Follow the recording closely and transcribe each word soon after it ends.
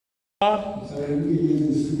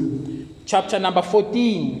Chapter number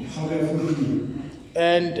 14.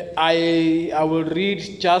 And I will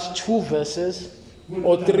read just 2 verses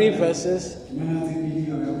or 3 verses.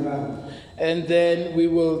 And then we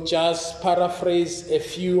will just paraphrase a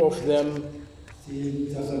few of them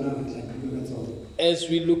as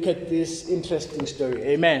we look at this interesting story.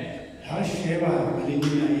 Amen.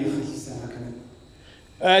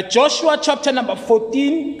 Joshua chapter number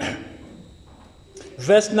 14,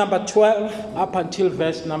 verse number 12 up until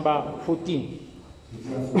verse number 14.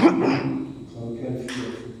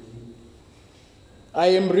 I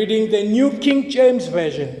am reading the New King James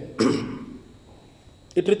Version.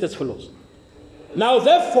 It reads as follows. Now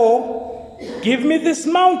therefore, give me this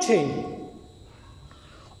mountain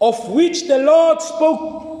of which the Lord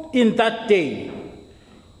spoke in that day.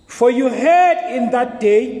 For you heard in that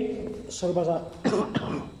day,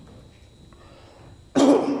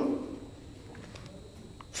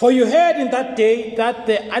 for you heard in that day that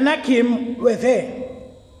the Anakim were there,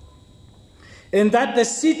 and that the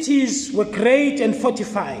cities were great and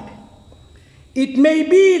fortified. It may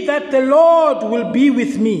be that the Lord will be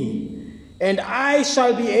with me, and I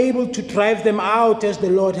shall be able to drive them out as the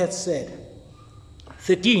Lord had said.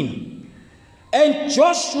 13. And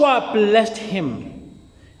Joshua blessed him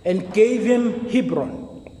and gave him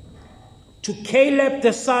Hebron to Caleb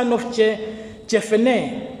the son of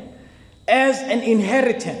Jephunneh as an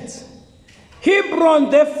inheritance. Hebron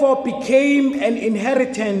therefore became an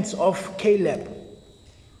inheritance of Caleb.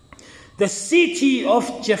 The city of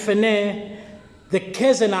Jephunneh the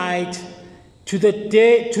Kenizzite to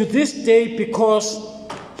this day, because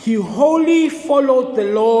he wholly followed the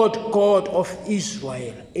Lord God of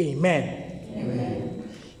Israel. Amen. Amen.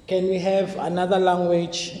 Can we have another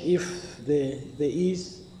language if there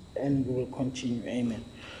is? And we will continue. Amen.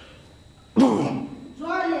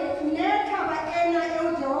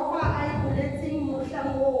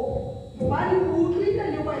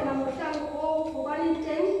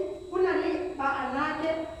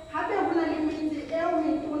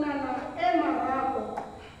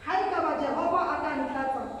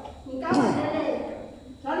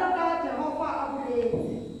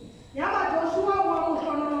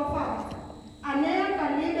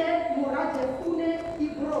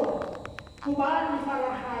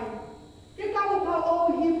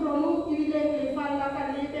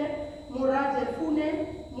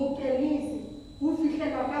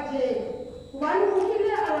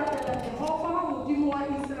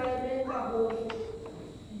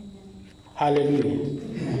 Hallelujah.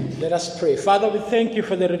 Let us pray. Father, we thank you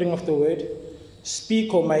for the reading of the word.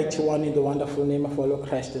 Speak, Almighty One, in the wonderful name of our Lord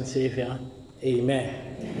Christ and Savior. Amen.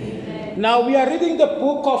 Amen. Now we are reading the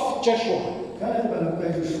book of Joshua.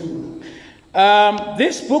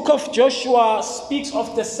 This book of Joshua speaks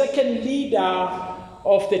of the second leader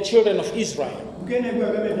of the children of Israel.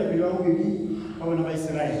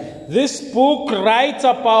 This book writes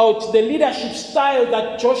about the leadership style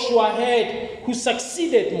that Joshua had, who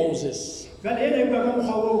succeeded Moses. But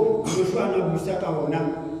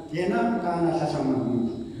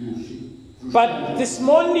this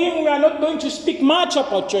morning we are not going to speak much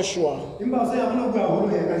about Joshua,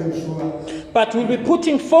 but we'll be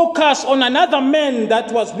putting focus on another man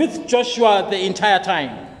that was with Joshua the entire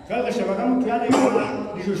time.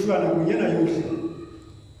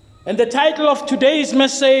 And the title of today's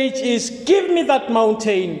message is Give Me That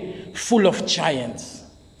Mountain Full of Giants.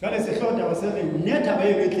 Look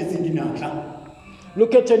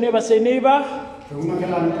at your neighbor, say, neighbor,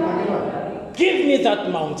 give me that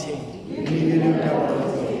mountain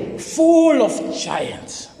full of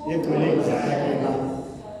giants.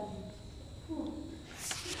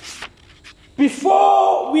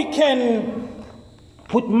 Before we can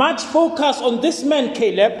put much focus on this man,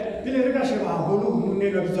 Caleb,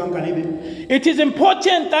 it is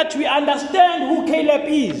important that we understand who Caleb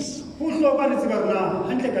is.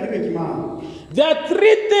 There are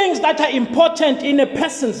 3 things that are important in a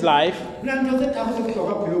person's life.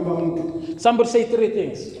 Somebody say 3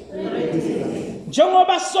 things.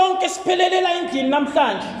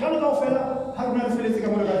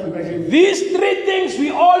 These 3 things we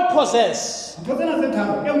all possess.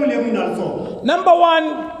 Number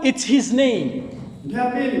 1, it's his name.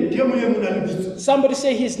 Somebody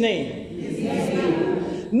say his name.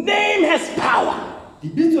 Name has power.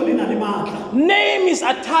 Name is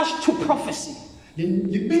attached to prophecy.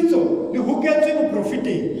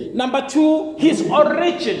 Number 2, his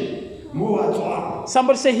origin.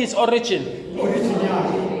 Somebody say his origin.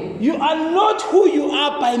 You are not who you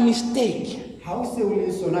are by mistake.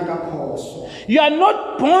 You are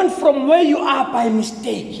not born from where you are by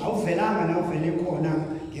mistake.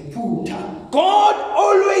 God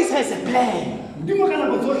always has a plan. Modimo ka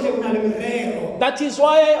nako tsohle o na le morero. That is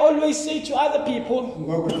why I always say to other people,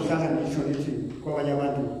 Ngoba kuhlala ngisho lithi kwabanye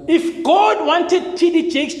abantu. if God wanted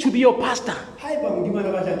TD Jakes to be your pastor, Haeba Modimo a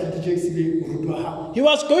batla TD Jakes be moruti wa hao. He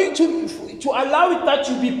was going to allow it that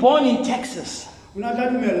you be born in Texas. O na tla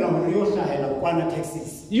dumella hore yo hlahela kwana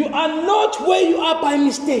Texas. You are not where you are by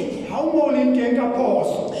mistake. Ha o mo le teng ka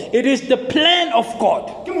phoso. It is the plan of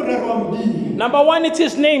God. Ke morero wa Modimo. Number one, it's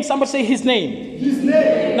His name. Somebody say His name. His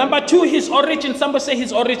name, Number two, His origin. Somebody say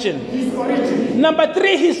His origin. his origin. Number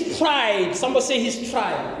three, His tribe. Somebody say His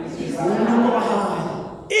tribe. Umluko wa hae.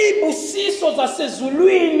 Ibusiso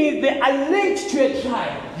zasezulwini, they are linked to a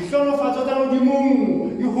tribe. Dihlohonolofatso tsa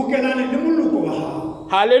Modimong di hokelane le moloko wa hao.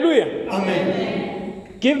 Hallelujah.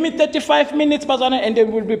 Amen. Give me 35 minutes, Bazana, and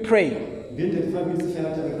then we'll be praying. Been 35 minutes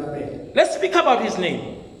fela tla re rapela. Let's speak about His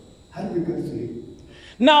name. Ha re bua tswe.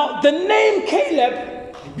 Now, the name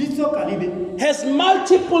Caleb Bitso Kalebe. has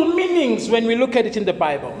multiple meanings when we look at it in the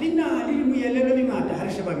Bible. Lina le moelelo mengata ha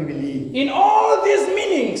re sheba Bibeleng. In all these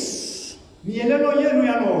meanings, Meelelo yeno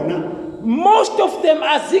ya lona. most of them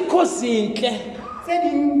are zikozintle. Tse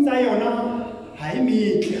ding tsa yona ha e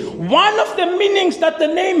metle. One of the meanings that the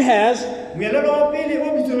name has, Moelelo wa pele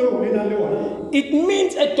o bitso leo le nang le ona. it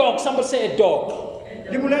means a dog. Somebody say a dog.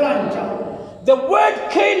 Le bolela ntja. The word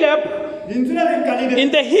Caleb Lentswe le reng Kalebe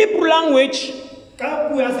in the Hebrew language ka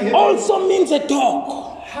puo ya Sehebele also means a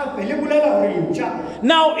dog. hape le bolela hore ntja.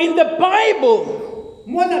 Now, in the Bible,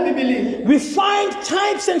 Mona Bibeleng we find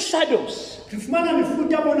types and shadows. re fumana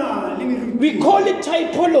mefuta mona le meruti. We call it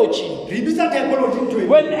typology. Re bitsa typology ntwe.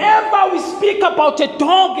 Whenever we speak about a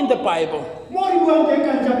dog in the Bible, Mo re buang teng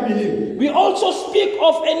ka ntja Bibeleng. we also speak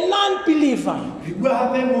of a non-believer, Re bua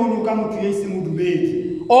hape mono ka motho ya seng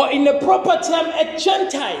modumedi. or in a proper term, a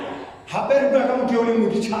Gentile. Hape re bua ka motho ya o leng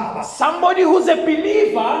moditjhaba. Somebody who's a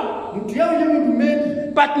believer, Motho ya o leng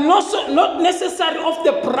modumedi. but not necessarily of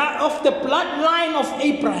the bloodline of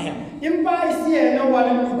Abraham. Empa e se yena wa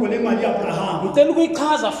leloko le madi Abraham. Ngicela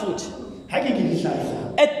ukuyichaza futhi. Ha ke ke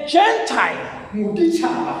dihlahisa. A Gentile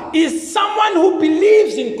Moditjhaba is someone who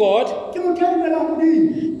believes in God, ke motho ya dumelang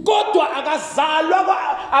Modimo. kodwa akazalwa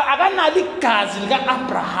akanalo igazi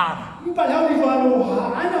lika-Abraham. Empa le ha o le jwalo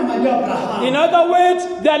ha ana madi Abraham. In other words,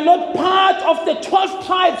 they are not part of the 12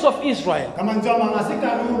 tribes of Israel. Ka mantswe a mang ha se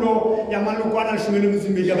karolo ya maloko ana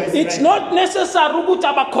 12 ya Baiseraele. It's not necessary ukuthi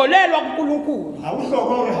abakholelwa kuNkulunkulu, Ha o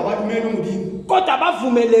hloka hore ha ba dumele Modimo. kodwa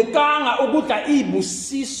abavumelekanga ukudla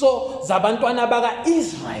izibusiso zabantwana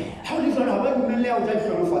baka-Israel. Ha o le jwalo ha ba dumelle ho ja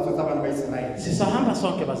dihlohonolofatso tsa bana ba Israele. Sisahamba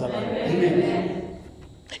sonke bazalwane. Amen.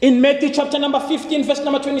 In Matthew chapter number 15, verse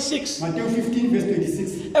number 26, Matthew 15 verse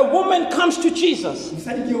 26. a woman comes to Jesus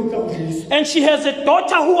Mosadi ke o tla ho Jesu. and she has a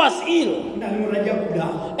daughter who was ill, O na le moradi ya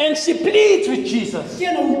kulang. and she pleads with Jesus, Ke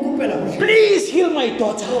yena o ikopela ho Jesu. please heal my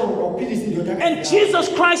daughter. O philisi ndodana ka And yena. Jesus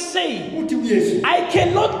Christ said, O thi ho Yesu. I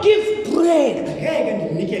cannot give bread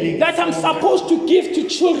Ngeke ndinikele that I'm supposed to give to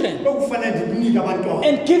children o kufanele ndikunika abantwana.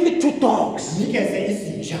 and give it to dogs. Nikeze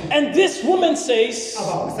isitsha. And this woman says,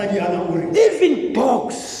 Aba mosadi ana o re even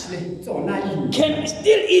dogs le tsona intsha. can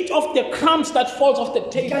still eat off the crumbs that falls off the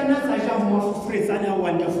table. Ka nna tsa ja mafufuretsane a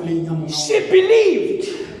wang tafoleng ya monga. She believed,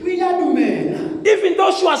 O ile a dumela. even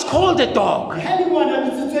though she was called a dog. Ha le ngwana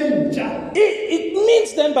bitsitswe ntja. It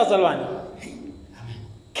means then, Bazalwane,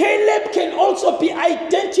 Caleb can also be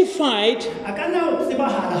identified A ka nna o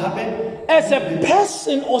tsebahala hape as a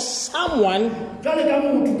person or someone jwale ka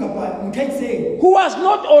motho kapa ntho e itseng who was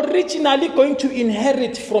not originally going to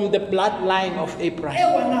inherit from the bloodline of e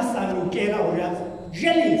Abraham. wana sa lokela hore a je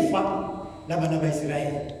lefa la bana ba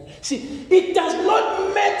Israele. See, it does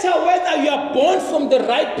not matter whether you are born from the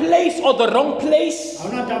right place or the wrong place, Ha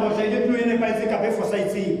ona taba tsa ile tulo ene ba itse ka be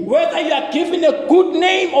fositseng. whether you are given a good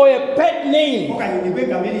name or a bad O name. ka yone be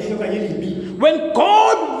ka me le hloka ye lebi. When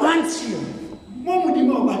God wants you, Mo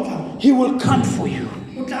modimo o batlang He will come for you.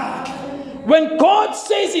 o tla. When God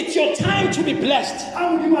says it's your time to be blessed, Ha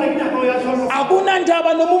modimo a re ke nako ya tlholo.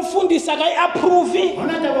 akunandaba noma umfundisi akayi-approve, Ha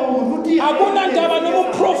ona taba o moruti. akunandaba noma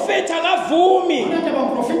umprofethi akavumi, Ha ona taba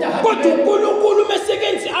o profeta ha. kodwa uNkulunkulu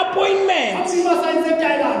mesekenza i-appointment Ha modimo sa itse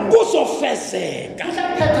taelano. kuzofezeka. Ka tla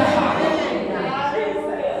phethahalla.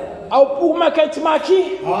 Awumakhethi makhi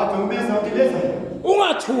Ha dumeza o dileza.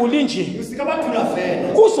 ungathuli nje, O se ka ba thula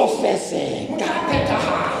fela. kuzofezeka. O tla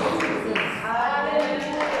phethahalla.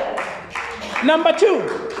 Number 2,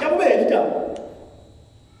 Ya bobedi taba.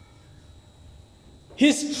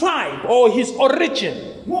 his tribe or his origin.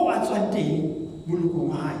 Mo wa tswang teng molokong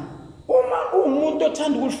wa hae. Uma umuntu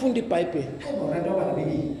othanda ukulifunda iBhayibheli, Ha bo rata bana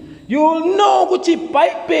bebedi. you'll know ukuthi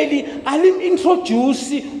iBhayibheli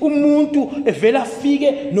alim-introduce umuntu evela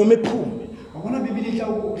afike noma ephume. Bona Bibele fihla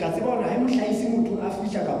o tla tseba hore ha e mohlahisi motho a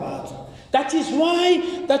fihla ka batho. That is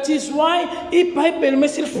why iBhayibheli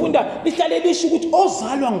mesilifunda lihlale lisho ukuthi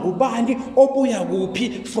ozalwa ngubani obuya kuphi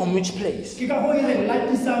from which place. Ke ka ho ile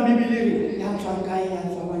latisa Bibele ya tswang kae ya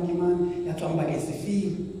tswang ke mang ya tswang ba ke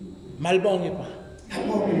sefing. Malibonge ba. Ha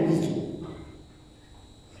mo ke bitso.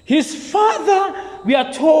 His father, we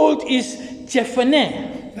are told, is Jephunneh.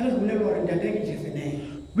 Fela go le hore ntate ke Jephunneh.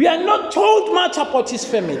 We are not told much about his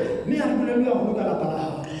family. Me ha re bolelwa ho ka lapa la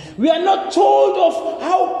hao. We are not told of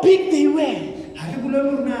how big they were. Ha re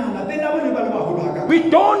bolelwa hore na la pela bone ba le baholo haka. We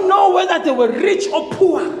don't know whether they were rich or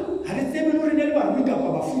poor. Ha re tsebe hore ne le ba ruta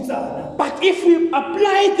ba ba futsana. But if we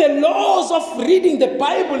apply the laws of reading the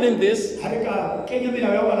Bible in this, Ha re ka kenya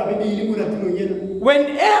melao ya bala Bibele mo ratulong ena.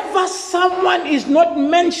 whenever someone is not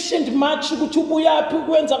mentioned much, it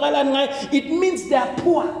means they are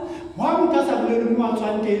poor. Number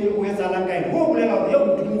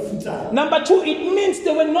two, it means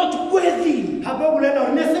they were not worthy.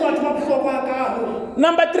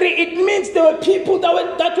 Number three, it means there were people that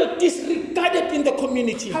were disregarded in the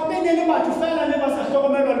community. Even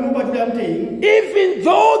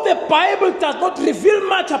though the Bible does not reveal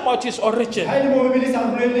much about his origin,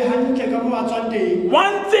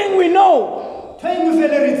 one thing we know,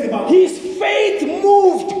 his faith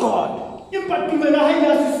moved God.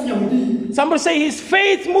 Somebody say his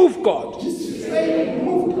faith moved God.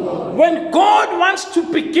 When God wants to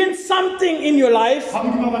begin something in your life,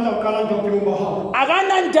 whether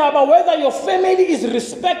your family is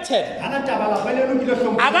respected,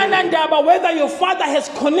 whether your father has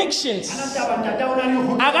connections,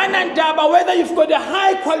 whether you've got a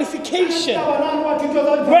high qualification,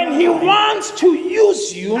 when he wants to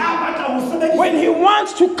use you, when he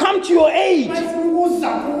wants to come to your aid,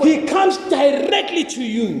 he comes directly to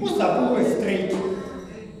you.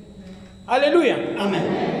 Hallelujah.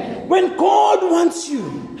 Amen. When God wants you,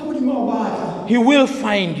 he will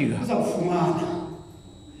find you.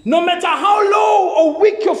 No matter how low or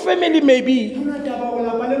weak your family may be, no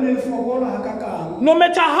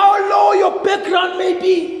matter how low your background may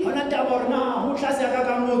be,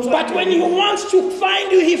 but when he wants to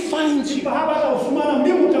find you, he finds you.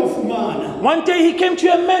 One day he came to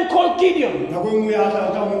a man called Gideon,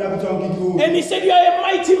 and he said, "You are a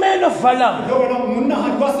mighty man of valor."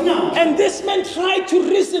 And this man tried to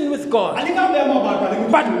reason with God,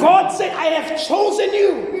 but God said, "I have chosen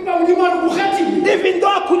you." Even though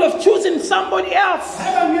I could have chosen somebody else,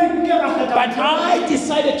 but I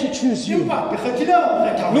decided to choose you.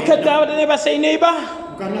 Look at that neighbor, say, neighbor,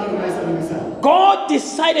 God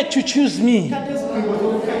decided to choose me.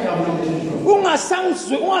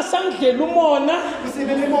 Ungasangidlela umona,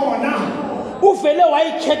 uvele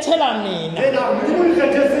wayikhethela mina.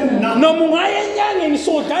 Noma ungaya enyangeni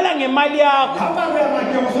sodlala ngemali yakho,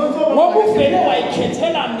 ngoba uvele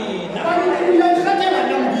wayikhethela mina.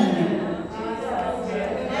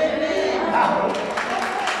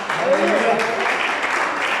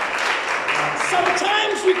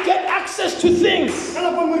 Sometimes we get access to things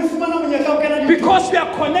because we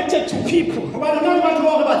are connected to people.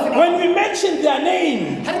 When we mention their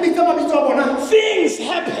name, things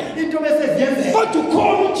happen. But to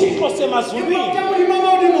call uThixo semazulwini,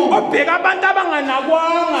 obheka abantu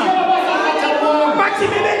abanganakwanga, bathi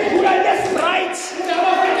bebendlula left right, yena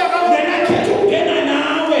akhetha ukungena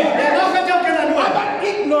nawe.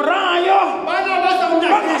 Aba-ignorayo,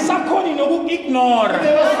 bangasakhoni nokuku-ignore.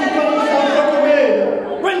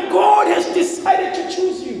 When God has decided to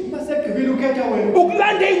choose you,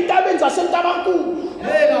 ukulanda ey'ntabeni zasentabankulu,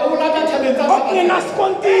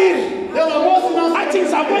 okungenaskontiri, athi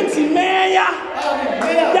ngizakwenza imeya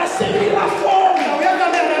yasemirafong,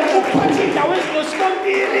 uphathe indawo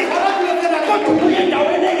ezinosikontiri, kodwa ubuye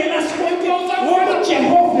endaweni engenaskontiri, ngoba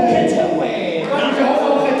uJehova ukhethe wena.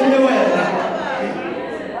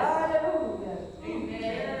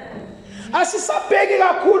 Asisabheki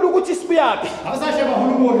kakhulu ukuthi sibuyaphi,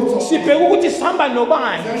 sibheka ukuthi sihamba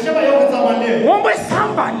nobani, ngoba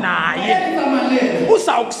sihamba naye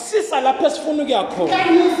uzawukusisa lapho esifuna ukuya khona.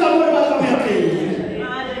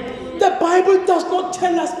 The Bible does not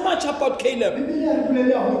tell us much about Caleb,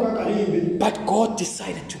 but God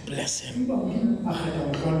decided to bless him.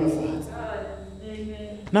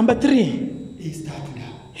 Number three,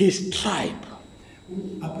 his tribe.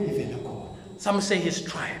 Some say his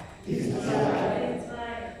tribe.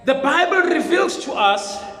 The Bible reveals to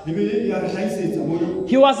us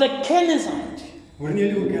he was a Canaanite.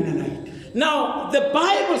 Now, the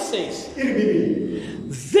Bible says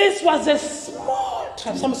this was a small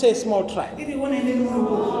tribe. Some say a small tribe.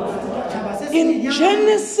 In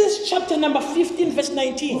Genesis chapter number 15, verse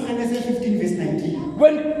 19,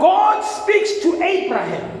 When God speaks to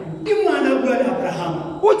Abraham, ke ngwana o bua le Abraham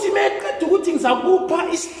uthi meqeda ukuthi ngizakupha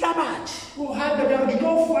isihlabathi. o hata da ke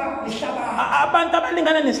tlo fa lehlaba Abantu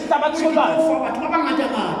abalingana nesihlabathi solwazi. fa batho ba bangata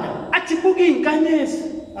ngata Athi buka inkanyezi.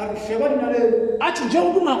 a re sheba dinale Athi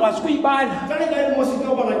njengoba ungakwazi ukuyibala, jale ka le mo se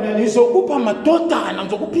tlo ba dinale ngizokupha amadodana,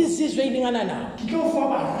 ngizokupha izizwe elingana nawo. ke tlo fa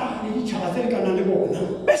bara le ditšhaba tse kana le bona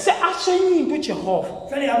Bese ashwenyimba uJehova.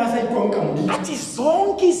 jale ya ba sa ikonka modimo Athi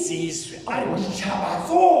zonke izizwe a re ditšhaba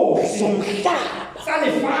tsohle zomhlaba tsa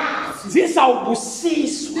lefatshe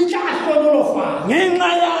zizawubusiswa di tla hlonolofatsa ngenxa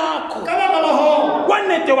yakho. ka baka la hore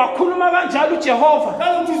Wanede wakhuluma kanjalo uJehova. ka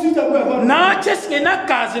lo thusitsa bua ka Nathi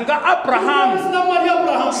esingenagazi lika-Abraham sina mali ya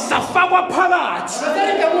Abraham safakwa phakathi. ra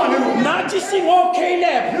tsa ke ngwana lo Nathi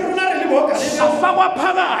singoCaleb le rona re le boka le safakwa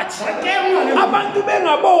phakathi. ra ke ngwana Abantu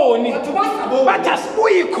bengaboni batho ba sa bona bathi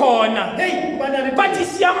asibuyi khona, hey ba na le bathi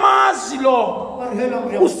siyamazi lo ba re hela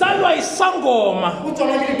Abraham usalwa isangoma. o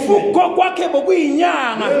tswala ke le Ugogo wakhe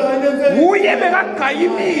bokuyinyanga, uye bekagaya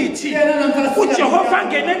imithi. uJehova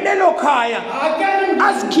angene kulelo khaya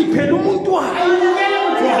azikhiphele umuntu wakhe.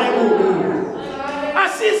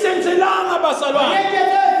 Asisenzelanga bazalwane,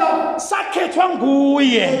 sakhethwa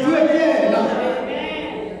nguye.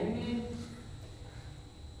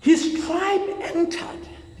 His tribe entered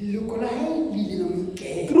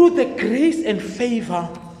through the grace and favor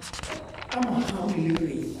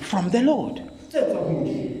from the Lord.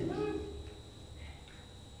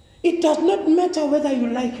 It does not matter whether you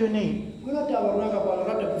like your name,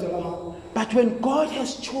 but when God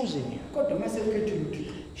has chosen you,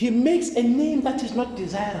 He makes a name that is not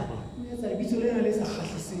desirable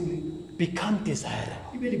become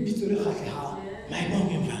desirable.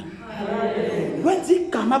 When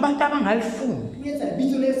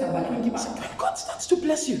God starts to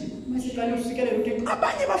bless you,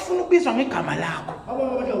 abanye bafuna ukubizwa ngegama lakho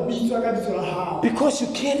because you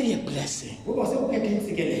carry a blessing.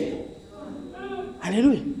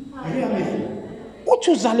 Hallelujah.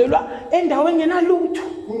 Uthi uzalelwa endaweni engenalutho,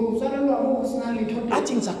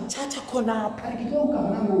 athi ngizakuthatha khonapha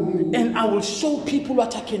and I will show people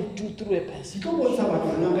what I can do through a person.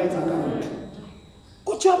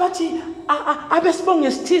 Kuthiwa bathi abesibongo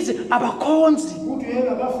esithize abakhonzi,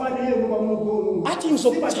 athi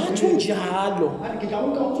ngizokuthatha unjalo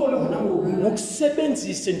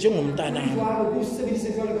ngokusebenzise njengomntana.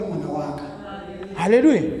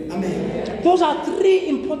 Hallelujah. Amen. Those are three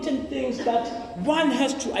important things that one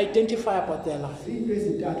has to identify about their life.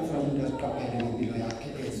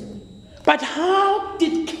 But how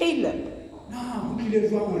did Caleb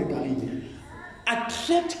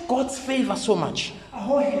attract God's favor so much?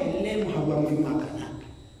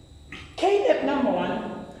 Caleb, number one,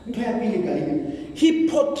 he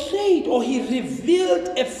portrayed or he revealed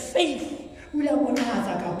a faith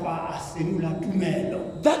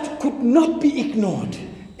that could not be ignored.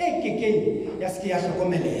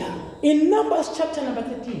 In Numbers chapter number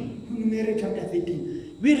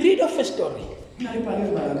 13, we read of a story.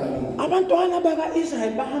 Abantwana baka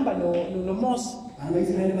Israel bahamba no Moses.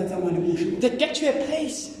 They get to a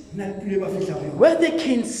place where they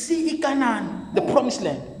can see Canaan, the promised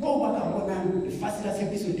land.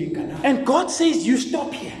 And God says, you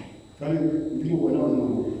stop here.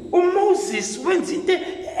 Moses wenza into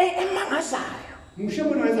emangazayo.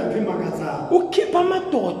 Ukhipha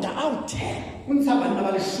amadoda awu-10.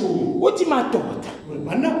 Uthi madoda,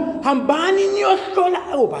 hambani niyohlola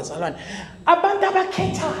bazalwane. Abantu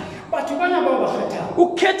abakhethayo.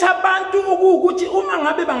 Ukhetha abantu ukuthi uma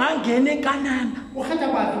ngabe bangangena eNkanani.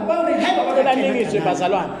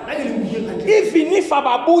 Bazalwane. Even if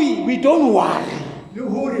ababuyi, we don't worry.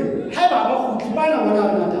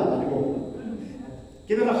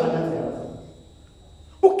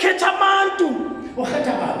 Ukhetha abantu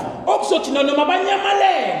okuzothi noma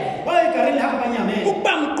banyamalele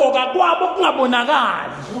ukuba mqoka kwabo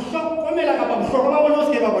kungabonakali.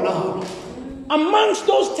 Amongst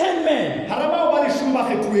those 10 men,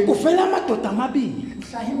 kuvela amadoda amabili.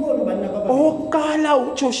 Oqala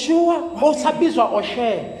uJoshua, osabizwa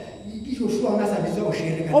Oshe.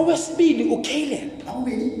 Owesibili uCaleb.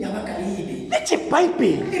 Let's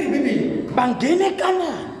Bible. Bangene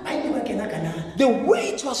eNkanani. The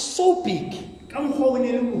weight was so big.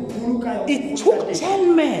 It took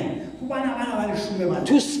 10 men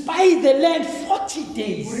to spy the land 40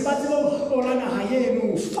 days.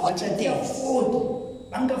 40 days.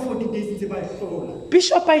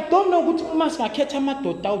 Bishop, I don't know what you must get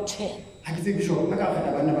amadoda 10.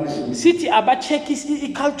 Sithi aba-check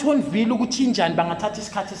iCarltonville ukuthi injani bangathatha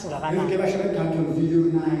isikhathi esingakanani.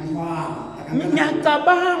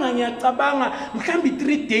 Ngiyacabanga mhlambi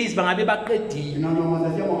 3 days bangabe baqedile.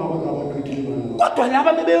 kodwa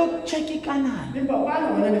laba bebeyocheck iKanani empa bana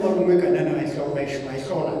bona ne ba rongwe Kanana ba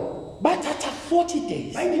ihlola bathatha 40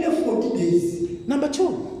 days. ba ile 40 days Number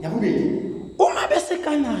 2, ya bobedi uma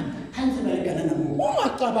beseKanani ha ntse ba le Kanana mo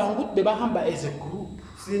ungacabanga ukuthi bebahamba as a group,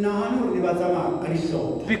 sinahane hore ne ba tsamaya ka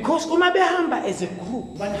dihlopha because uma behamba as a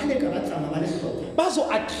group bana ha ne ka ba tsamaya ba le dihlopha bazo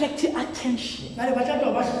attract attention. bale ba tla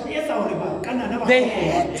tloha ba etsa hore ba Kanana ba They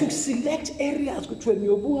had to select areas kuthiwe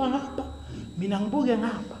niyobuka ngapha mina ngibuke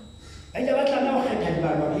ngapha, ba ile ba tlameha ho kgetha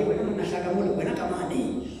dibalo ba wena mona hlaka mo le wena ka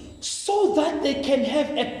mane so that they can have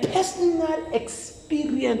a personal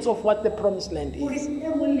experience of what the promised land hore is. e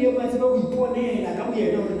mong le ba tseba ho iponela ka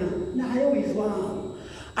boyena hore na ya o e jwang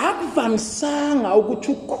Akuvamisanga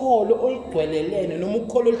ukuthi ukholo olugcwelelene noma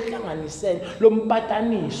ukholo oluhlanganisene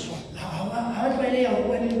lompataniswa ha ba tlwaele ya ho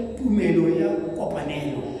ba le tumelo ya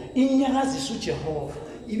kopanelo inyakazisa uJehova,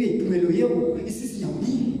 ibe tumelo eo e sisinya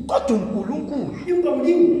modimo kodwa uNkulunkulu empa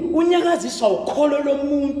modimo unyakaziswa ukholo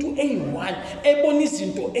lomuntu eyi-1 ebona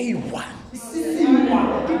izinto eyi-1. sisinywa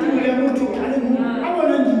ke tumelo ya motho a le mong a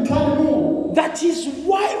bona dintho a le mong. That is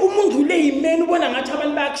why umuntu le yimeni ubona ngathi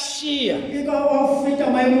abantu bayakushiya. Ke ka wa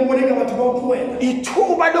feta maemo bone ka batho ba o tloela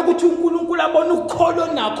Ithuba lokuthi uNkulunkulu abone ukholo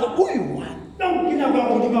nakho uyi-1. nna ke nako ya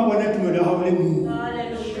modimo a bona tumelo ya hao le mong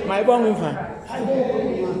Mayibonga imvana.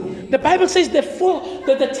 The Bible says the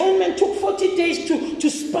 10 men took 40 days to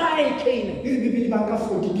spy Canaan. e re bibele ba nka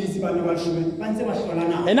 40 days ba ne ba shome ba ntse ba hlola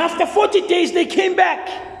nako And after 40 days they came back.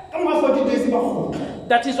 ka mora 40 days ba kgutla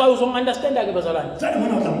That is why uzongi-understand-a ke bazalwane. jwale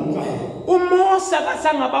mona o tla mo utlwa hee uMose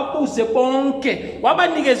akasangababuze bonke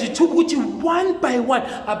wabanikeza ithuba ukuthi one by one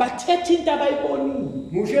abathethe into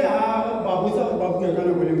abayibonile. moshe ha ba botsa hore ba bue ka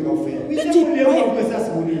nako le nngwe kaofela Let's itse mo le ba bue se a se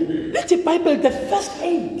boneng Let the Bible, the first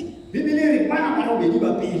 8, bibele e re bana ba bobedi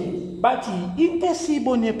ba pele bathi into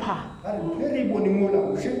esiyibone pha ba re ntho e re e boneng mola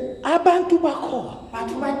moshe abantu bakhona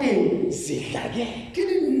batho ba teng zidlakele. ke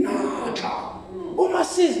dinatla Uma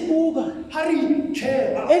sizibuka ha re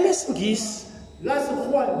itjheba elesingisi la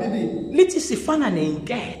sekgowa bibele lithi sifana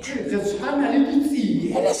nenkethe, re tshwana le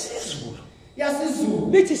ditsie elesizulu ya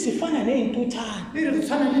sizulu lithi sifana ney'ntuthane, le re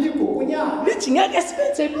tshwana le dikokonyana lithi ngeke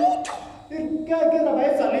sibenze lutho ke ra ba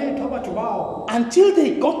etsa letho batho bao until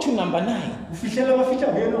they got to number 9. ho fihlela ba fihla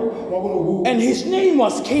ho ena wa bolobo And his name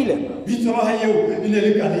was Caleb. bitso la hae eo e ne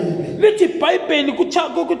le kalebe Lithi iBhayibheli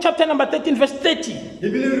ku-chapter number 13 verse 30.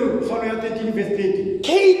 bibele re kgono ya 13 verse 30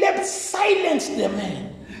 Caleb silenced the man.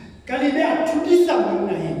 kalebe a thudisa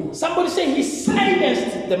monna eno Somebody say he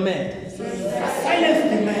silenced the man.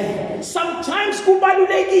 silence the man Sometimes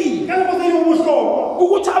kubalulekile ka nako tse ding ho bohlokwa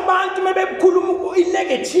ukuthi abantu mebekhuluma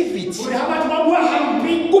i-negativity hore ha batho ba bua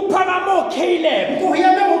hampe kuphakama oCaleb ko ho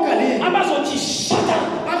eme mo kalebe abazothi shut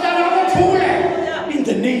up ba tla ba thule in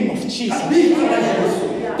the name of Jesus. bitso la Jesu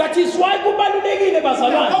That is why kubalulekile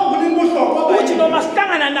bazalwane ka ho leng bohlokwa ba ukuthi noma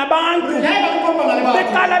sihlangana nabantu ya ba kopana le batho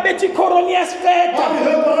beqala bethi corona iyasifeta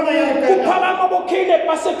ba corona ya re kuphakama boCaleb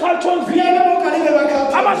base-Carltonville ya ba mo kalebe ba ka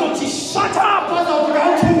abazothi shut up ba tla ka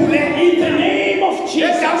thule in the name of e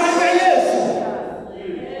Jesus. ka Yesu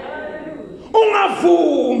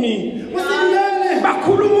Ungavumi usilele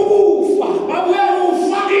bakhuluma ukufa ba bua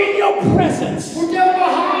ufa in your presence. utemba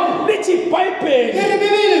hao Lithi iBhayibheli ke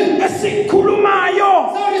bibele esikhulumayo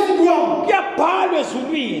sa re se buang kuyabhalwa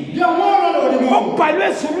ezulwini, ya ngolwa le hodimo okubhalwe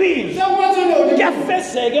ezulwini sa ngwatswe le hodimo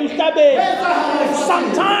kuyafezeka emhlabeni.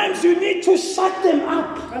 Sometimes you need to shut them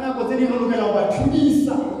up. ka nako tse ding re lokela ho ba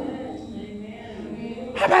thudisa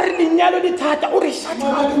Ha ba re lenyalo le thata o re shut ba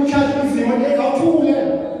up. thusa dizimo ke ka thule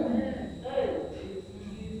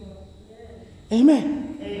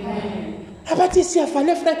Amen. Abathi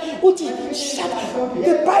siyafana friend uthi shut up.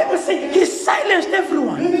 The Bible says he silenced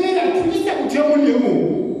everyone. bibele ya thudisa motho e mong le mong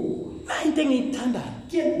Na into engiyithandayo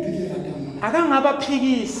ke bibele ratang mona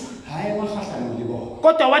akangabaphikisa ha e makgahlano le bona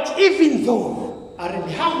kodwa wathi even though a re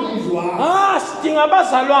ha go le jwang sidinga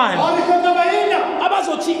abazalwane a re kota baina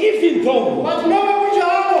abazothi even though batho ba ba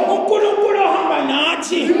bujalo uNkulunkulu ohamba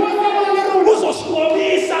nathi dimo tsa bona le rona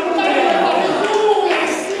uzosiqobisa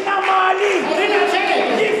sinamali re na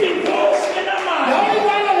tjhelete even though sinamali ha e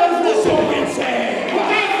bana le rona uzokwenzeka.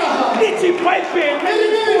 Lithi iBhayibheli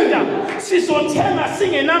sizothenga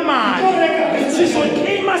singenamali,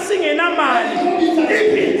 sizoklima singenamali,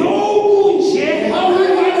 even though kunje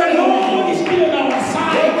the Lord is still on our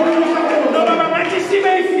side. Noma bangathi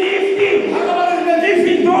sibe 50,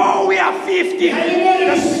 even though we are 50,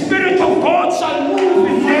 the Spirit of God shall move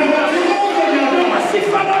in them. Noma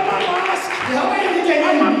sifaka ama-mask,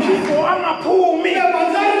 amaphiko angaphumi,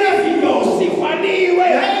 even though sivaliwe,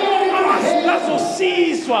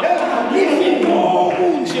 amazosizwa, even though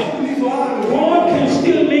kunje, God can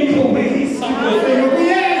still make a way somewhere.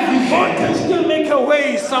 God can still make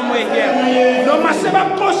somewhere here. Noma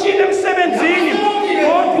sebaxoshile emsebenzini,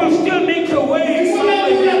 God will still make a way somewhere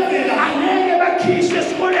here. Angeke bakhishwe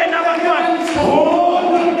esikoleni abantwana. God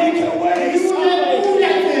will make a way somewhere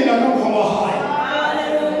here.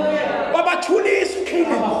 Wabathulisa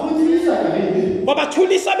uKhile.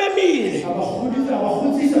 Wabathulisa bemile.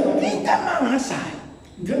 Intamangazayo.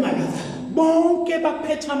 Bonke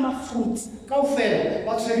baphetha ama-fruits. Kawufela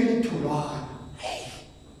bakusebile ithulwa.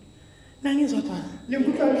 Nangizodwa.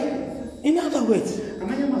 In other words,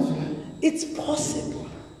 it's possible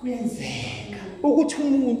ukuthi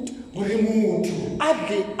umuntu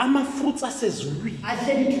adle ama-fruits asezulwini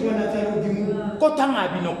kodwa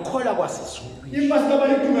angabi nokukholwa kwasezulwini.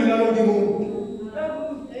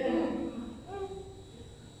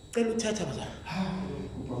 Cela uthetha bazana.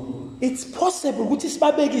 It's possible ukuthi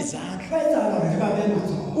sibabeke izandla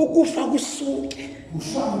ukufa kusuke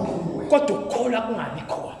kodwa ukukholwa kungabi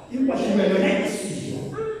khona.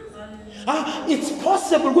 It's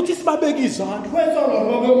possible ukuthi sibabeke izandla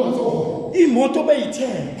imoto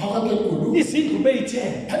beyithenga izindlu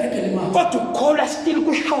beyithenga kodwa ukukholwa still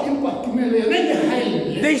kushona.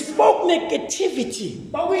 They spoke negativity.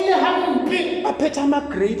 Baphetha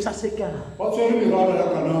ama-grapes asekana.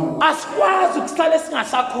 Asikwazi ukuhlala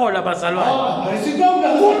singasakholwa bazalwane.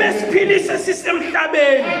 Kume siphilise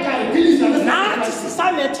sisemhlabeni nathi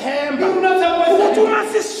sisanethemba ukuthi uma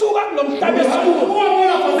sisuka kulo mhlaba esikuwo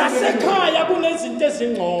nasekhaya kunezinto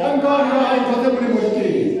ezingcono.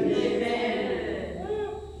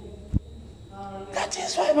 That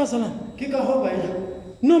is why bazalwane,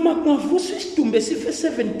 noma kungavuswa isidumbu sife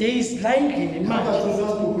 7 days la endlini manje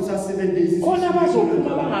khona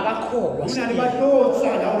bazophuma bangakakholwa.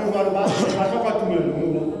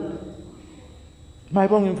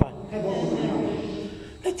 Mayibonge mfana.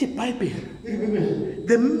 Let the Bible,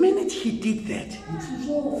 the minute he did that,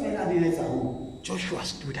 Joshua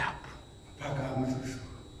stood up.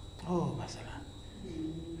 Oh, bazalwane.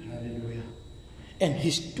 Hallelujah. And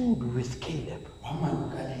he stood with Caleb.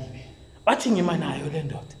 Bathi ngima nayo le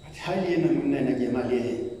ndoda.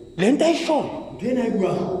 Le nto ayishoyo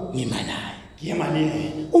ngima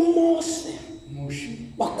naye. uMose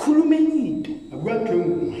wakhuluma into.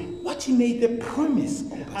 What he made the promise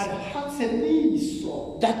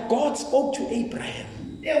that God spoke to Abraham.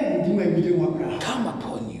 Come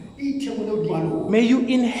upon you. May you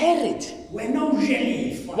inherit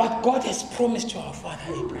what God has promised to our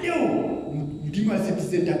father Abraham.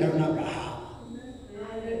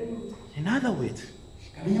 In other words,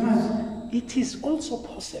 it is also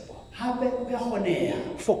possible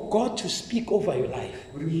for God to speak over your life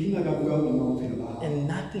and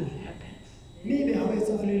nothing happens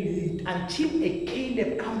until a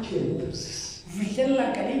Caleb comes to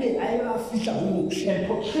Moses and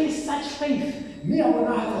portrays such faith that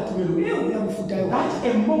a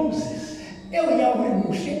Moses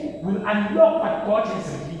will unlock what God has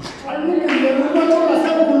released.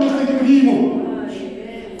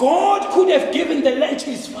 God could have given the land to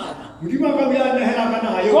his father.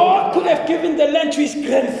 God could have given the land to his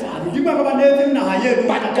grandfather.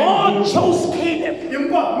 But God chose Caleb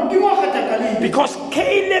because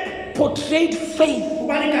Caleb portrayed faith.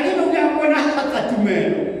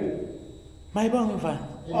 My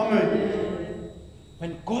Amen.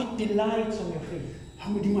 When God delights on your faith,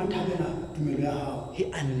 he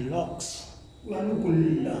unlocks.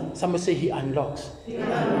 Somebody say he unlocks.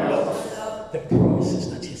 The promises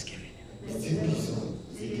that he's given you.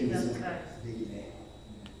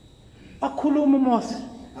 Bakhuluma uMose.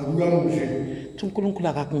 uNkulunkulu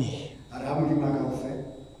akakunika.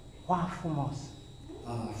 Wafa uMose.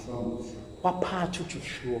 Waphatha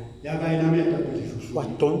uJoshua.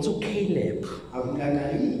 Wadonsa uCaleb.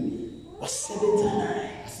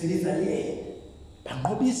 Wasebenza naye.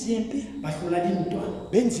 Banqoba izimpi.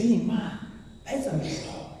 Benza imali.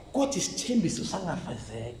 Kodwa isithembiso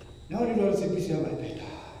sangafezeka.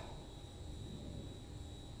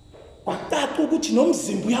 Kwacaca ukuthi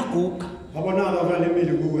nomzimba uyaguga.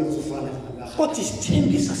 Kodwa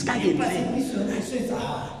isithembiso sikayenzeka.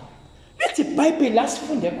 Lethi iBhayibheli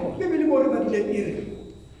lasifunde khona.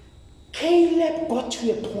 Caleb got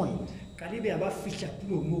to a point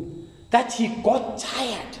that he got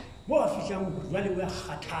tired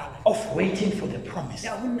of waiting for the promise.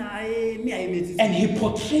 And he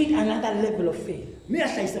portrayed another level of faith.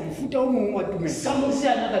 Someone say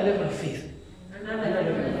another level of faith.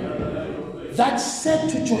 That said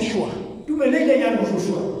to Joshua,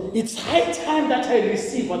 it's high time that I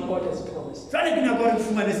receive what God has promised.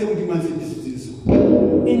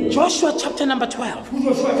 In Joshua chapter number 12.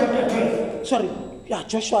 Sorry, yeah,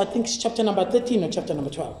 Joshua, I think it's chapter number 13 or chapter number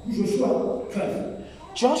 12.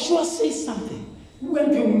 Joshua says something Buka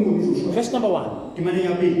ntho e nngwe mo Joshua. Verse number 1. Temana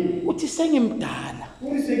ya pele. Uthi sengimdala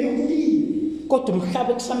O re se ke hodile. kodwa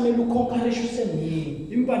umhlaba kusamele ukhonkarishe usemyeni.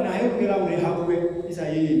 Empa nae o phela hore ha bue e sa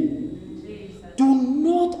yene. Do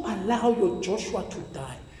not allow your Joshua to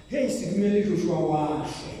die Hey, se dumele Joshua wa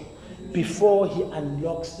shwe. before he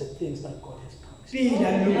unlocks the things that God has promised. Pele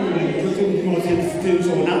a lokola ntho tse Modimo a tshepileng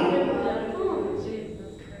tsona.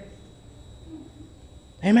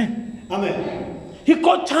 Amen. Amen. He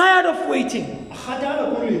got tired of waiting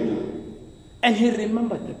Kgathala ko leta. and he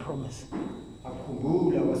remembered the promise.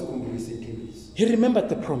 Akhumbula wasikhumbule isethembiso. He remembered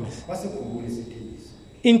the promise. Wasikhumbule isethembiso.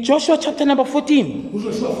 In Joshua chapter number 14,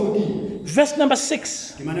 UJoshua 14. verse number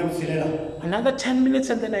 6. Temana ya botshelela. Another 10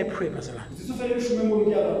 minutes and then I pray, Pastor. Sitse fela leshome mo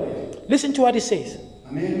ke a bapela. Listen to what he says.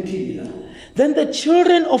 Amen. Uthila. Then the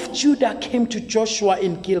children of Judah came to Joshua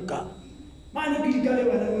in Gilgal, Mane ke dikale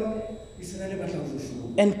bana ba Israele ba tla ho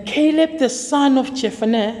Joshua. and Caleb the son of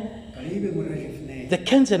Jephunneh, Kalebe mora Jefne. the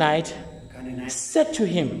Kenizzite, Kana said to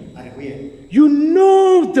him, a re ho yena. "You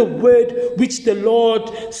know the word which the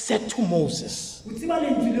Lord said to Moses, O tseba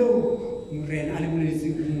lentswe leo morena a le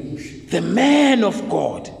boletseng ho Moshe. the man of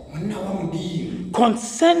God, Monna wa Modimo.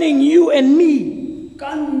 concerning you and me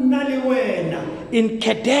Ka nna le wena in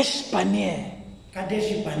Kadesh Barnea."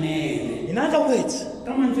 Kadesh Barnea. In other words,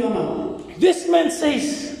 Ka mantswe a mang. this man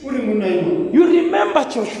says, O re monna eno. you remember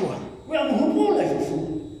Joshua, O ya mo hopola Joshua.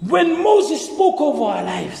 when Moses spoke over our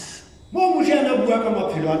lives. Mo Moshe ana bua ka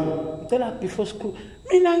maphelo a rona. Tell her before school,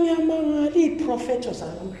 mina ngiyamangala iiprofeto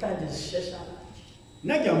zanamhlanje zishesha.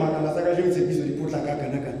 Nna ke a makala tsa kajeno tshepiso di potla ka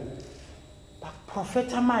kana kana.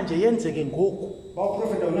 Baprofeta manje yenzeke ngoku. Ba o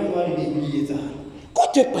profeta ona jwale di di etsana.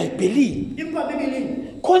 Kodwa eBhayibhelini Empa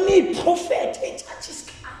Bibeleng khona iiprofeta ethatha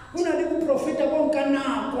isikhathi. ho na le boprofeta bo nka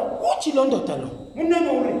nako. Uthi lo ndoda lo, Monna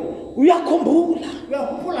eno o re uyakhumbula o ya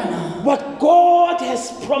hopola na. what God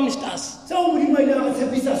has promised us Seo Modimo a ile a re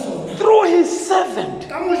tshepisa sona. through his servant.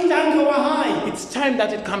 Ka mohlanka wa hae. It's time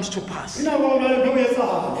that it comes to pass. Ina ba ona le ho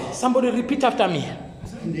etsahale. Somebody repeat after me.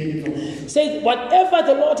 Ndeni tlo. Say, whatever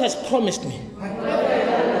the Lord has promised me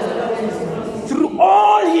through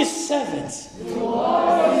all his servants,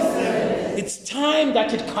 it's time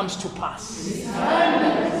that it comes to pass.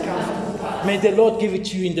 May the Lord give it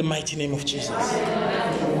to you in the mighty name of Jesus.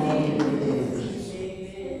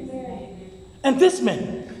 And this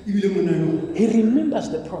man, Ibile monna eno he remembers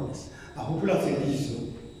the promise. a hopola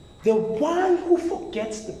tshepiso. The one who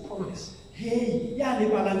forgets the promise Hey, ya le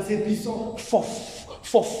balang tshepiso.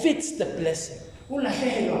 forfeits the blessing. O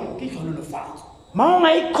lahlehelwa ke tlhonolofatso. Ma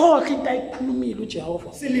ungayikhohlwa into ayikhulumile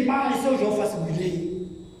uJehova. Se lebale seo Jehova se buileng.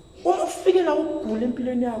 Uma ufikela ukugula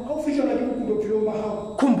empilweni yakho, Ha o fihlelwa ke bokulo bophelong ba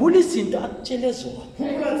hao. khumbula izinto akutshele zona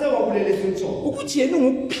Hopola tseo a boleletseng tsona. ukuthi yena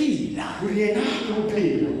ungukuphila. Hore yena ke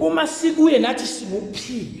bophelo. Uma sikuye nathi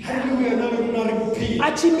singukuphila. Haleluya na le rona re bophelo.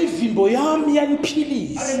 Athi imivimbo yami A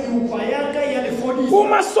yaniphilisa. re mekgwa ya ka ya le fodisa.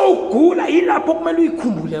 Uma sowugula yilapho kumele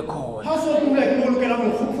uyikhumbule khona. Ha o so kula ke mo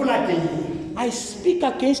lokelang ho hopola teng. I speak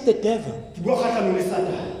against the devil Ke bua kgahlano le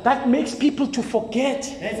Satane. that makes people to forget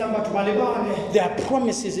Ya etsang batho ba lebale. their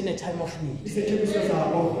promises in a time of need. Disethembiso tsa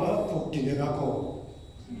hao ho tene ka kona.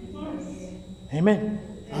 Amen.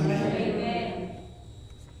 Amen.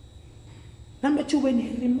 Number 2, when he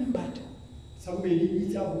remembered, Sa bobedi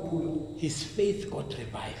itse a hopola. his faith got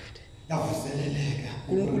revived. Ya ho seleleka.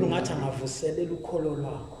 uNkulunkulu ngathi angavuselela ukholo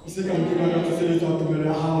lwakho. Ise ka Modimo a ka tsoseletsa tumelo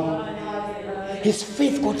ya hao. His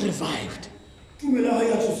faith got revived. Tumelo ya hao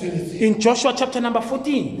ya tsoseletse. In Joshua chapter number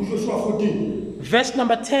 14, Joshua 14. verse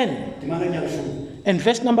number 10, Temana ya leshome. and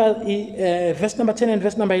verse number 10 and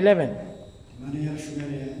verse number 11. Temana ya leshome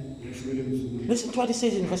le leshome le metso e mene. Listen to what he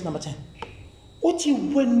says in verse number 10.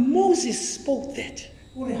 Uthi, when Moses spoke that,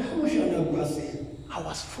 O re ha Moshe a bua seo. I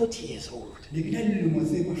was 40 years old. Ne ke na le dilemo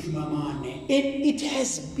tse 40. It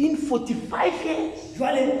has been 45 years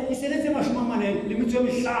Jwale e seletse 40 le metso e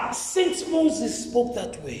mehlano. since Moses spoke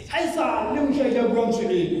that word. Ha esa le Moshe a bua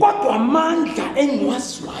ntshweleng. Kodwa amandla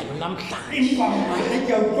engiwaziwayo namhlanje Empa mane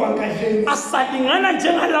ke a utlwang kajeno. asalingana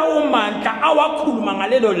njengalawo mandla awakhuluma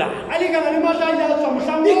ngalelo langa. A lekana le matla a ile a tswa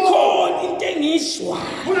mohlang oo. Ikhona into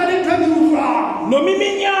engiyizwayo Ho na le ntho e ke e utlwang. noma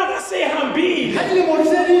iminyaka seyihambile, Ha dilemo di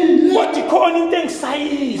se di ile. kodwa ikhona into Ho na le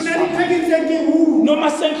engisayizwa ntho e ke ntseng ke e utlwa. noma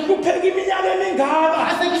sengihlupheka iminyaka emingaka,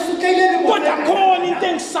 Ha se ke sutlehile lemo kodwa tse khona into ngata. Ho na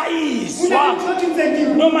le engisayizwa ntho e ke ntseng ke e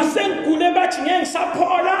utlwa. noma sengigule bathi ngeke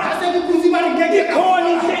ngisaphola, Ha se ke kutsi ba re nkeke ka ikhona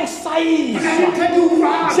into fola. Ho na le engisayizwa ntho e ke e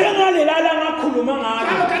utlwang. njengalela la ngakhuluma Jwalo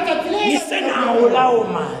ngalo. ka tsatsi le Ngisenawo lawo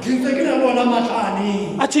mandla, ke ntse ke na le ona matlane.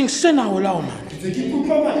 athi ngisenawo lawo mandla. Ke ntse ke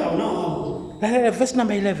utlwa matla ona ao. Verse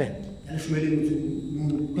number 11. Ya leshome le metso e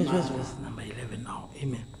Where's verse number 11 now?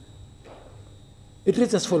 Amen. It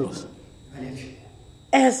reads as follows. mene.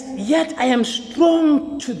 As yet I am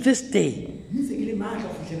strong to this day,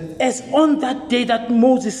 as on that day that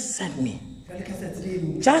Moses sent me.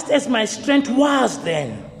 Just as my strength was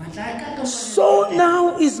then, so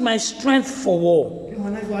now is my strength for war,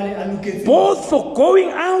 both for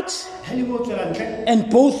going out and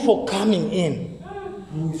both for coming in.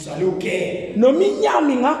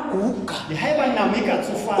 Nominyami ngaguga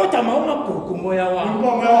kodwa mawungaguga umoya wami.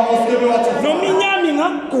 Nominyami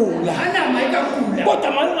ngagula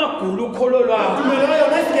kodwa mawungagula ukholo lwakho.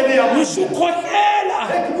 Ngishukhohlela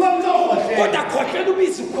kodwa khohlela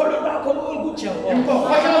ubiza ukholo lwakho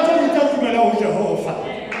kuJehova.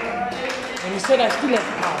 And he said, I still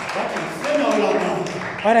have power.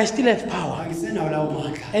 But I still have power.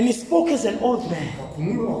 And he spoke as an old man.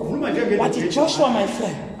 But Joshua, my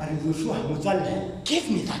friend, give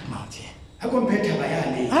me that mountain.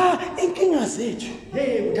 Inkinga zethu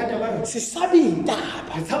sisabi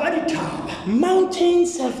intaba.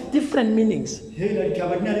 Mountains have different meanings.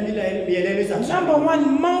 Number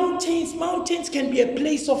one, mountains can be a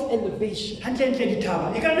place of elevation.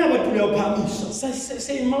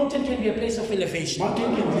 Say mountain can be a place of elevation.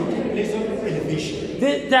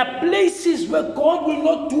 There are places where God will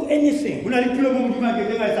not do anything until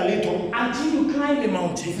you climb a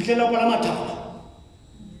mountain.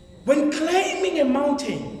 When climbing a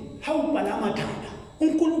mountain,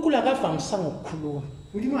 uNkulunkulu akavamisanga ukukhuluma.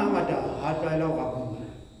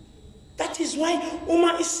 That is why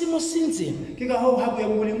uma isimo sinzima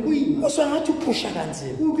uzwa ngathi uphusha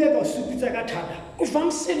kanzima.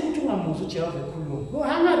 Uvamisile ukuthi ungamuzwa uJehova ekhuluma.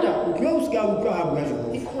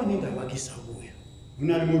 Ikhona indaba kisabuya.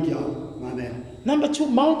 Number two,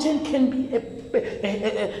 mountain can be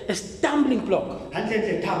a stumbling block.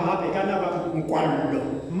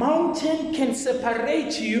 Mountain can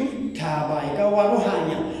separate you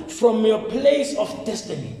from your place of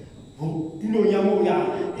destiny.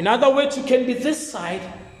 In other words, you can be this side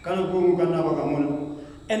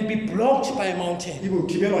and be blocked by a mountain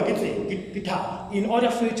in order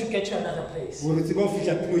for you to get to another place.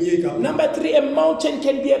 Number three, a mountain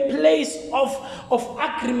can be a place of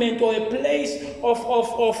agreement or a place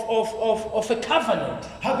of a covenant.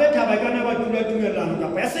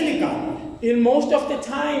 In most of the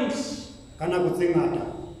times,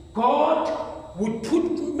 God would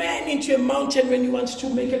put man into a mountain when he wants to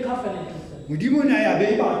make a covenant with them.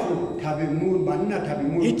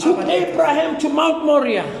 He took Abraham to Mount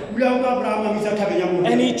Moriah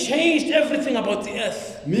and he changed everything about the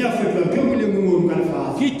earth.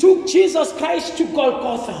 He took Jesus Christ to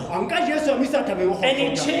Golgotha and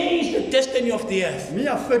he changed the destiny of the earth.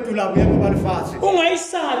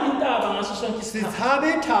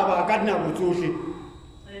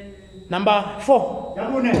 Number four,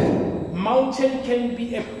 mountain can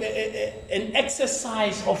be an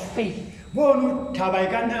exercise of faith.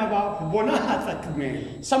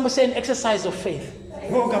 Some say an exercise of faith.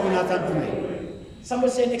 Some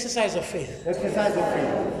say an exercise of faith.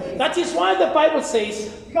 That is why the Bible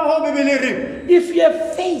says, if you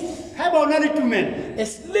have faith as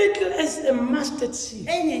little as a mustard seed,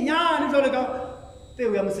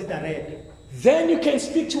 then you can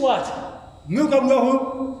speak to what?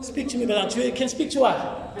 Speak to me, but you can speak to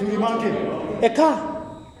what? To the mountain. A car,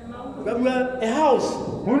 a house,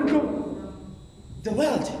 the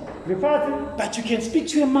world. But you can speak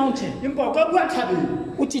to a mountain.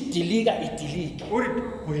 Uthi diliga idilike.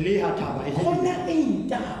 Khona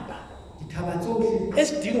eintaba.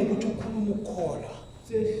 Esidinga ukuthi ukhuluma ukholwa.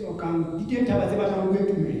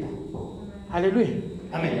 Hallelujah.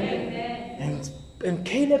 Amen. And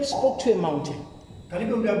Caleb spoke to a mountain. But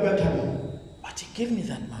he gave me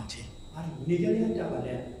that mountain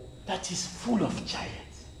that is full of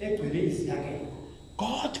giants.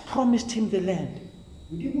 God promised him the land.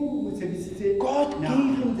 God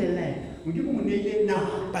gave him the land.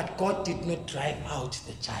 But God did not drive out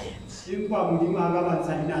the giants.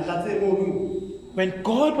 When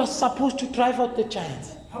God was supposed to drive out the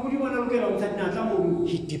giants,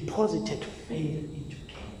 he deposited faith into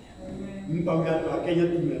Canaan.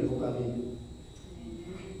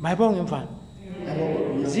 Mayibonge mfana.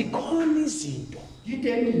 Zikhona izinto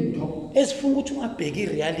ezifuna ukuthi ungabheki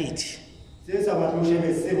reality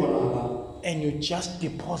and you just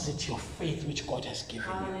deposit your faith which God has given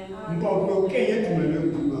you.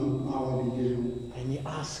 And you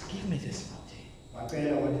ask, give me this mountain.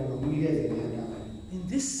 In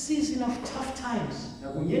this season of tough times,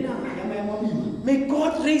 may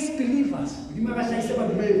God raise believers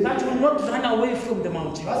that will not run away from the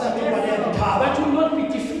mountain, that will not be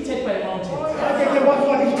defeated by mountains,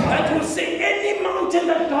 that will say, any mountain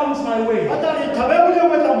that comes my way,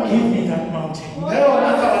 give me that mountain.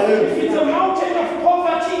 If it's a mountain of poverty,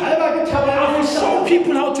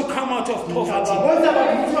 people how to come out of poverty. The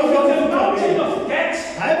mountain of debt,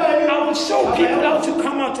 I will show people how to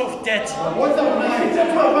come out of debt. It's a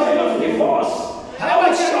mountain of divorce, I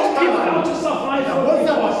will show people how to survive from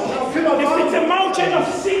divorce. If it's a mountain of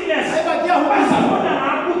sickness, if you have mountain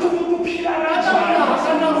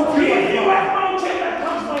that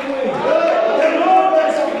comes my way, the Lord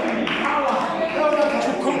has given me power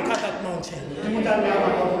to conquer that mountain.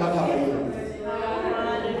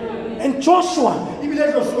 And Joshua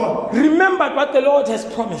remembered what the Lord has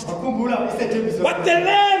promised. What the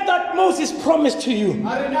land that Moses promised to you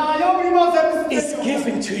is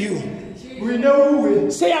given to you.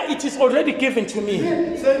 Say, it is already given to me.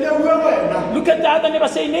 Look at the other neighbor,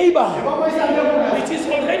 say, neighbor, it is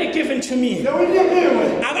already given to me.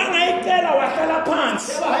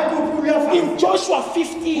 In Joshua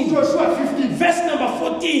 15, verse number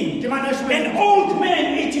 14, an old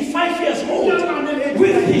man, 85 years old,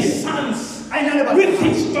 with his sons, with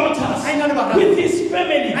his daughters, with his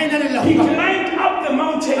family, he climbed up the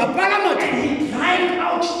mountain and he climbed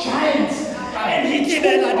out giants. And he took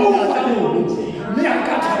over the mountain.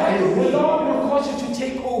 The Lord will cause you to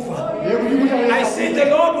take over. I say the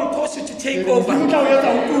Lord will cause you to take over.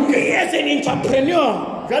 As an entrepreneur,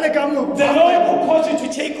 the Lord will cause you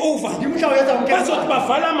to take over. Bazothi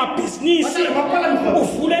bavala amabhizinisi,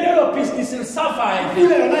 uvulele business will survive.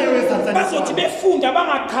 Bazothi befunda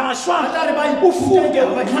bangakhashwa, ufunde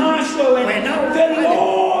ukhashwe wena. The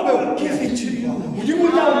Lord will give it to you.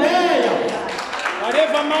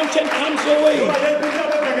 Whatever mountain comes your way,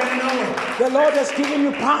 the Lord has given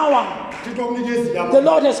you power. The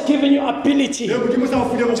Lord has given you ability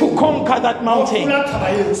to conquer that mountain.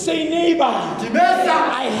 Say, neighbor,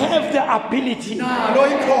 I have the ability to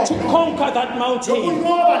conquer that mountain.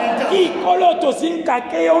 Ikoloto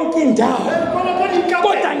zinkake yonke indawo,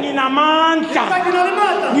 kodwa nginamandla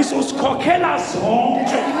ngizozikhokhela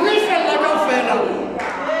zonke.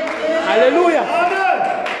 Hallelujah.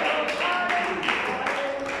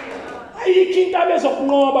 Ayikho into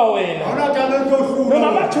abezokunqoba wena.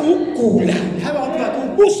 Noma bathi ukugula,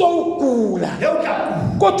 usowugula,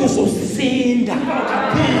 kodwa uzosinda.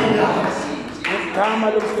 Ngegama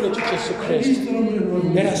lomfowethu uJesu Kristu.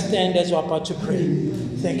 Let us stand as we are about to pray.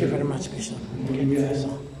 Thank you very much, Bishop. Hallelujah.